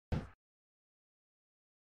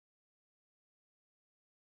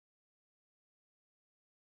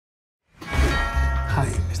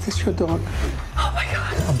this your dog? Oh my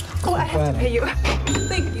God. Oh, I have to pay you.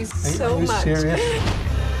 Thank you so much. Are you serious?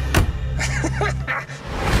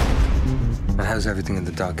 And how's everything in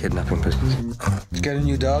the dog kidnapping business? Did you get a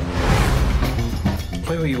new dog?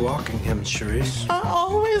 Where were you walking him, Charisse? I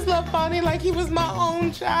always loved Bonnie like he was my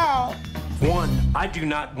own child. 1, I do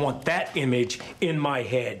not want that image in my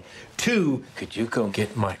head. 2, could you go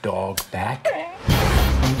get my dog back? Hey,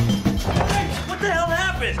 what the hell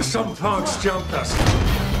happened? Some punks jumped us.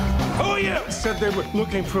 Who are you? Said they were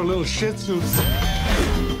looking for a little Shih Tzu.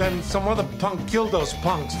 Then some other punk killed those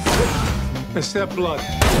punks. It's their blood.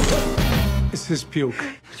 It's his puke.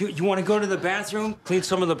 You want to go to the bathroom, clean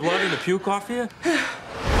some of the blood and the puke off you?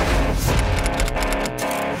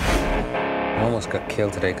 I almost got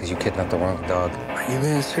killed today because you kidnapped the wrong dog. Are you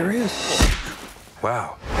being serious?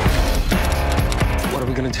 Wow. What are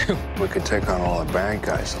we gonna do? We could take on all the bad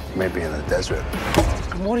guys, maybe in the desert.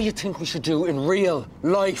 And what do you think we should do in real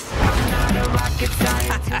life?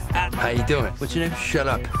 How you doing? What's your name? Shut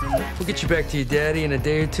up. We'll get you back to your daddy in a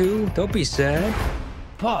day or two. Don't be sad.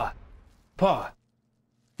 Pa. Pa.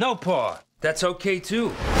 No, Pa. That's okay,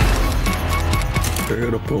 too. I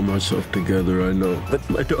gotta pull myself together, I know. But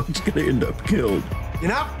my dog's gonna end up killed. You're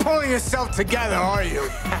not pulling yourself together, are you?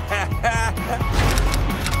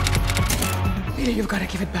 Peter, you've got to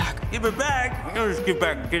give it back. Give it back? You don't just give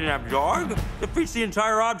back a kidnapped dog. Defeats the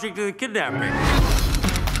entire object of the kidnapping.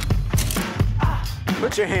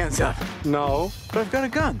 Put your hands up. No, but I've got a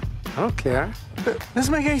gun. I don't care. It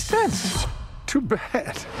doesn't make any sense. Too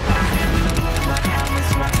bad.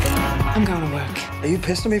 I'm going to work. Are you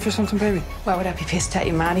pissed at me for something, baby? Why would I be pissed at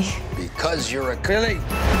you, Marty? Because you're a Billy.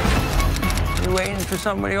 You waiting for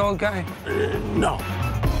somebody, old guy? No.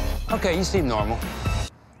 Okay, you seem normal.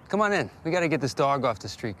 Come on in. We gotta get this dog off the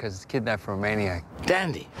street because it's kidnapped from a maniac.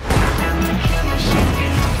 Dandy.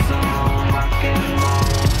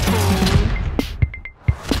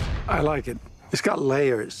 I like it. It's got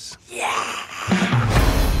layers. Yeah.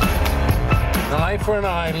 An eye for an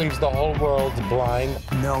eye leaves the whole world blind.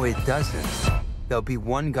 No, it doesn't. There'll be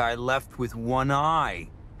one guy left with one eye.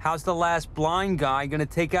 How's the last blind guy gonna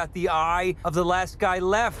take out the eye of the last guy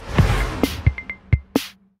left?